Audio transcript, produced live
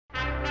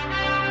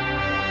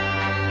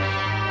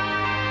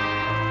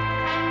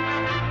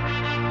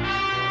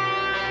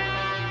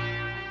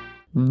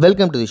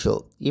Welcome to the show.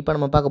 இப்போ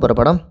நம்ம பார்க்க போகிற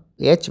படம்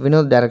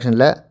Vinoth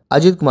டைரக்ஷனில்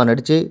அஜித் குமார்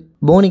நடித்து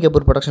போனி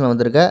கபூர் ப்ரொடக்ஷனில்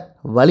வந்திருக்க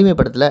வலிமை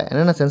படத்தில்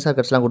என்னென்ன சென்சார்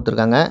கட்ஸ்லாம்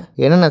கொடுத்துருக்காங்க,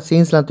 என்னென்ன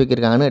சீன்ஸ்லாம்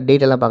தூக்கியிருக்காங்கன்னு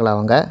டீட்டெயிலாக பார்க்கலாம்.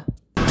 அவங்க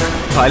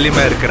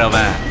வலிமை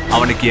இருக்கிறவன்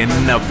அவனுக்கு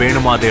என்ன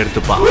வேணுமோ அதை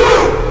எடுத்துப்பான்.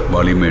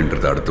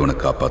 வலிமைன்றது அடுத்தவனை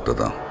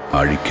காப்பாற்றதான்,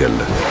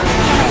 அழிக்கல்ல.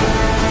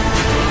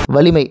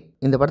 வலிமை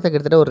இந்த படத்தை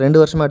கிட்டத்தட்ட ஒரு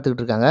 2 வருஷமாக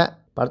எடுத்துக்கிட்டு இருக்காங்க.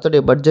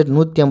 படத்துடைய பட்ஜெட்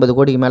 150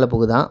 கோடிக்கு மேலே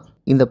போகுதான்.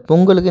 இந்த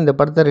பொங்கலுக்கு இந்த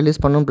படத்தை ரிலீஸ்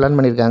பண்ணணும்னு பிளான்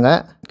பண்ணியிருக்காங்க.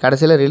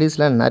 கடைசியில்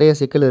ரிலீஸில் நிறைய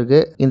சிக்கல்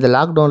இருக்குது. இந்த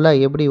லாக்டவுனில்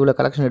எப்படி இவ்வளோ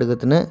கலெக்ஷன்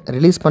எடுக்குதுன்னு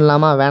ரிலீஸ்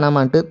பண்ணலாமா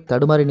வேணாமான்ட்டு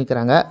தடுமாறி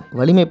நிற்கிறாங்க.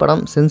 வலிமை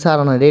படம்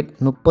சென்சார் ஆன டேட்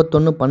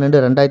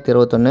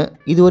 31/12/2021.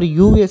 இது ஒரு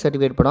UA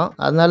சர்டிஃபிகேட் படம்.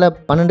 அதனால்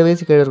 12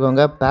 வயசு கீழே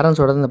இருக்கவங்க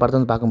பேரண்ட்ஸோட இந்த படத்தை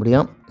வந்து பார்க்க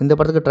முடியும். இந்த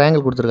படத்துக்கு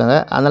ட்ரையாங்கிள் கொடுத்துருக்காங்க.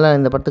 அதனால்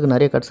இந்த படத்துக்கு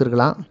நிறைய கட்ஸ்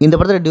இருக்கலாம். இந்த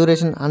படத்தோட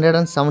டியூரேஷன்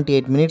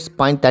 178 minutes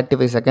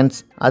 0.35 seconds,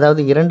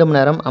 அதாவது 2 மணி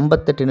நேரம்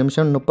 58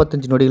 நிமிஷம்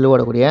 35 நொடிகள்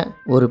ஓடக்கூடிய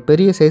ஒரு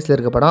பெரிய சைஸில்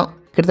இருக்க படம்.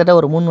 கிட்டத்தட்ட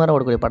ஒரு 3 மணி நேரம்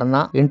ஓடக்கூடிய படம்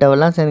தான்.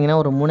 இன்டர்வெல்லாம் சேர்ந்தீங்கன்னா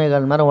ஒரு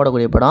 3.25 மணி நேரம்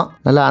ஓடக்கூடிய படம்.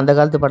 நல்லா அந்த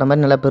காலத்து படம்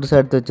மாதிரி நல்லா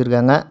பெருசாக எடுத்து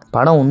வச்சுருக்காங்க.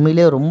 படம்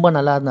உண்மையிலே ரொம்ப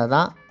நல்லா இருந்தால்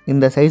தான்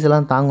இந்த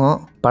சைஸ்லாம் தாங்கும்.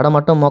 படம்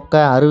மட்டும் மொக்க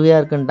அருவியாக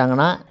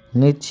இருக்குன்ட்டாங்கன்னா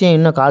நிச்சயம்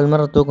இன்னும் 1/4 மணி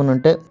நேரம்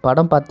தூக்கணுன்ட்டு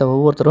படம் பார்த்த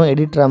ஒவ்வொருத்தரும்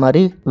எடிட்டரா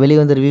மாதிரி வெளியே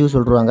வந்து ரிவ்யூ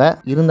சொல்கிறாங்க.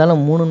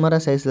 இருந்தாலும் 3 மணி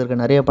நேரம் சைஸில் இருக்க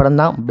நிறைய படம்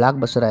தான்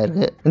பிளாக் பஸ்டர்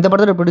ஆயிருக்கு. இந்த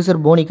படத்தோட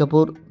ப்ரொடியூசர் போனி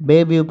கபூர்,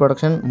 பேபியூ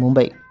ப்ரொடக்ஷன்,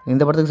 மும்பை.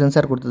 இந்த படத்துக்கு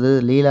சென்சார் கொடுத்தது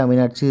லீலா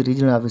Meenakshi,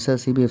 regional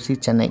officer, CBFC,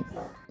 Chennai.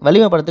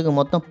 வலிமை படத்துக்கு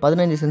மொத்தம்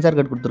 15 சென்சார்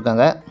கட்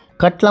கொடுத்துருக்காங்க.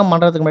 கட்லாம்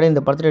பண்ணுறதுக்கு முன்னாடி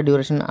இந்த படத்தோட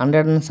டியூரேஷன்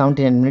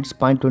 179 minutes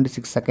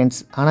 0.26 seconds.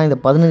 ஆனால் இந்த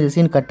 15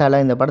 சீன் கட்டால்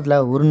இந்த படத்தில்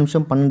 1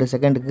 நிமிஷம் 12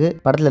 செகண்டுக்கு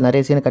படத்தில்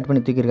நிறைய சீனை கட்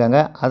பண்ணி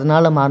தூக்கியிருக்காங்க.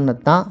 அதனால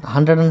மாறினது தான்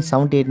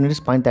 178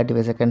 minutes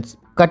 0.35 seconds.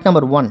 Cut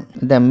number 1.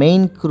 The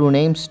main crew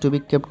names to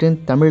be kept in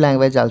Tamil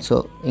language also.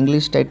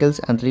 English titles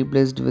and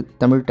replaced with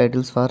Tamil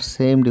titles for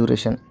same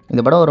duration.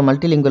 இந்த படம் ஒரு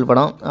மல்டிலிங்குவல்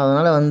படம்.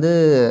 அதனால் வந்து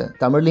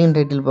தமிழ்லையும்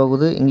டைட்டில்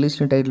போகுது,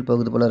 இங்கிலீஷ்லையும் டைட்டில்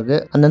போகுது போல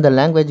இருக்குது. அந்தந்த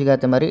லாங்குவேஜுக்கு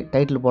ஏற்ற மாதிரி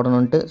டைட்டில்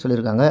போடணுன்ட்டு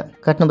சொல்லியிருக்காங்க.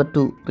 Cut number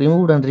 2.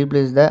 Removed and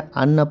replace the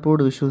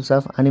unapproved visuals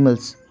of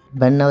animals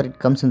whenever it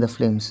comes in the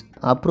flames.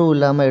 Approve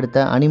இல்லாமல் எடுத்த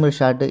அனிமல்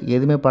ஷாட்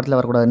எதுவுமே படத்தில்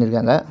வரக்கூடாதுன்னு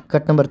இருக்காங்க.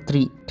 Cut number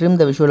 3. Trim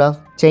the visual of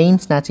chain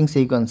snatching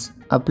sequence.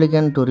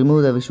 Applicant to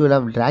remove the visual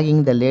of dragging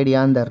the lady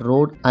on the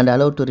road and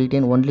allowed to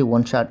retain only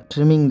one shot.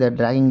 Trimming the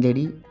dragging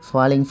lady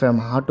falling from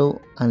auto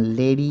and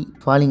lady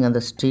falling on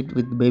the street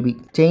with baby.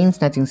 Chain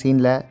snatching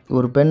சீனில்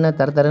ஒரு பெண்ணை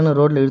தரன்னு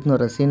ரோட்டில் இழுத்துன்னு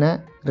வர சீனை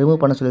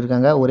remove பண்ண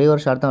சொல்லியிருக்காங்க. ஒரே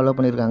ஒரு ஷாட் தான் அலோவ்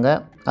பண்ணியிருக்காங்க.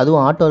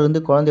 அதுவும்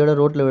ஆட்டோலேருந்து குழந்தையோட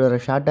ரோட்டில் விழுற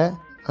ஷாட்டை,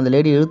 அந்த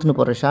லேடி இழுத்துன்னு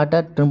போகிற ஷாட்டை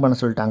ட்ரிம் பண்ண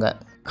சொல்லிட்டாங்க.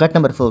 Cut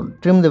number 4.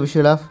 Trim the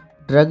visual of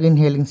drug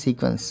inhaling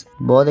sequence.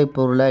 போதைப்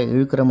பொருளை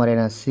இழுக்கிற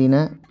மாதிரியான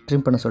சீனை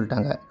ட்ரிம் பண்ண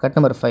சொல்லிட்டாங்க. Cut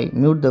number 5.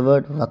 Mute the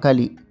word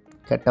வக்காலி,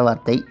 கெட்ட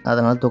வார்த்தை,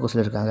 அதனால் தூக்க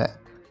சொல்லியிருக்காங்க.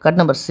 Cut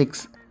number 6.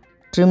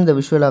 Trim the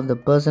visual of the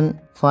person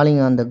falling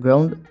on the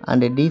ground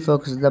and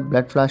defocus the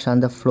blood flash on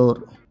the floor.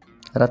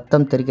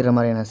 ரத்தம் தெரிக்கிற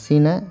மாதிரியான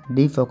சீனை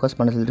defocus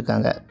பண்ண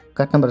சொல்லியிருக்காங்க.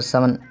 Cut number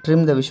 7.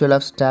 Trim the visual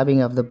of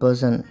stabbing of the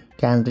person.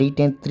 Can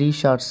retain 3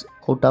 shots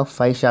out of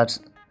 5 shots.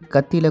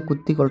 கத்தியில்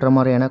குத்தி கொள்கிற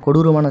மாதிரியான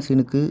கொடூரமான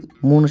சீனுக்கு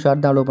 3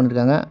 ஷாட் தான் அலோவ்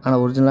பண்ணியிருக்காங்க.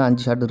 ஆனால் ஒரிஜினலாக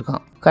 5 ஷாட்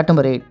இருக்கான். Cut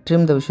number 8.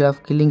 Trim the visual of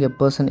killing a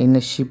person in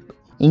a ship.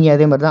 இங்கே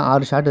அதே மாதிரி தான்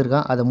 6 ஷாட்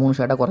இருக்கான், அதை 3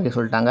 ஷாட்டாக குறைக்க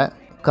சொல்லிட்டாங்க.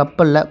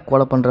 கப்பலில்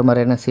கொலை பண்ணுற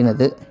மாதிரியான சீன்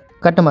அது.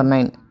 Cut number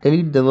 9.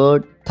 Delete the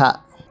word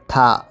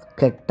தா,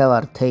 கெட்ட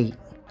வார்த்தை.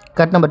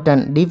 Cut number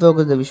 10.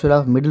 Defocus the visual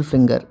of middle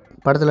finger.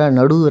 படத்தில்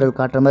நடு விரல்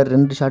காட்டுற மாதிரி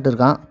 2 ஷாட்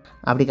இருக்கான்.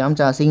 அப்படி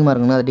காமிச்சா அசிங்கமாக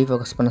இருக்குன்னு அதை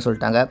டீஃபோக்கஸ் பண்ண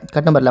சொல்லிட்டாங்க.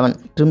 Cut number 11.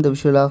 Trim the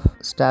visual of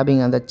stabbing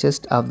on the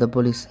chest of the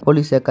police.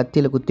 போலீஸை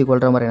கத்தியில் குத்தி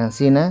கொள்கிற மாதிரியான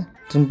சீனை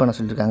ட்ரிம் பண்ண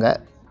சொல்லியிருக்காங்க.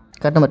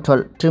 Cut number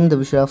 12. Trim the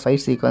visual of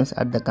fight sequence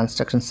at the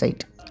construction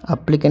site.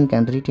 Applicant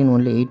can retain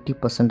only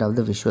 80% of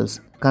the visuals.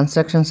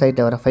 Construction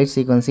சைட்டை வர ஃபைட்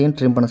சீக்வன்ஸையும்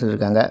ட்ரிம் பண்ண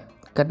சொல்லியிருக்காங்க.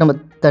 Cut number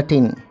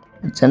 13.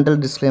 General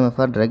disclaimer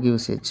for drug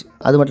usage.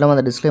 அது மட்டும் இல்லாமல்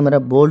அந்த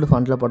டிஸ்க்ளைமரை போல்டு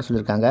ஃபாண்ட்டில் போட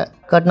சொல்லியிருக்காங்க.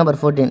 Cut number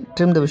 14.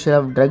 Trim the visual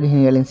of drug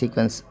inhaling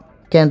sequence.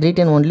 Can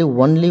retain only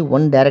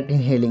one direct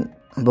inhaling.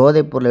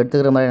 போதைப் பொருள்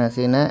எடுத்துக்கிற மாதிரியான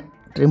சீனை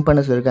ட்ரிம் பண்ண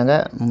சொல்லியிருக்காங்க.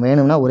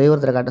 வேணும்னா ஒரே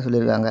ஒருத்தரை காட்ட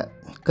சொல்லியிருக்காங்க.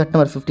 Cut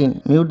number 15.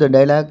 Mute the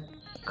dialogue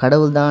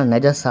கடவுள் தான்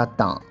நெஜ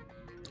சாத்தான்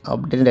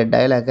அப்படின்ற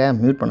டைலாகை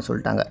மியூட் பண்ண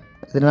சொல்லிட்டாங்க.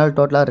 இதனால்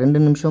டோட்டலாக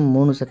 2 நிமிஷம்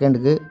 3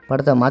 செகண்டுக்கு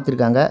படத்தை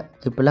மாற்றிருக்காங்க.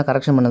 இப்போல்லாம்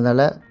கரெக்ஷன்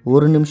பண்ணதால்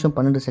 1 நிமிஷம்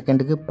 12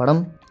 செகண்டுக்கு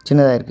படம்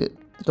சின்னதாக இருக்குது.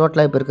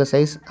 டோட்டலாக இப்போ இருக்க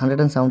சைஸ்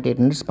 178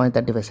 minutes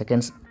 0.35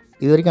 seconds.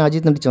 இது வரைக்கும்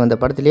அஜித் நடிச்சு வந்த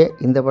படத்திலே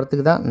இந்த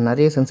படத்துக்கு தான்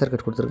நிறைய சென்சார்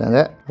கட் கொடுத்துருக்காங்க.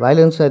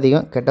 வயலன்ஸும்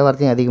அதிகம், கெட்ட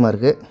வார்த்தையும் அதிகமாக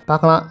இருக்குது.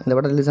 பார்க்கலாம் இந்த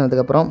படம் ரிலீஸ்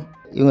ஆனதுக்கப்புறம்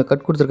இவங்க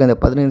கட் கொடுத்துருக்க இந்த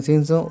 15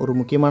 சீன்ஸும் ஒரு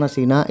முக்கியமான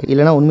சீனாக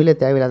இல்லைனா உண்மையிலே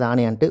தேவையில்லாத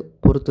ஆணையான்ட்டு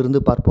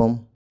பொறுத்திருந்து பார்ப்போம்.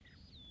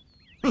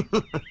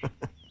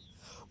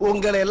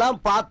 உங்களை எல்லாம்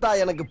பார்த்தா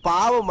எனக்கு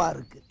பாவமாக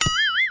இருக்குது.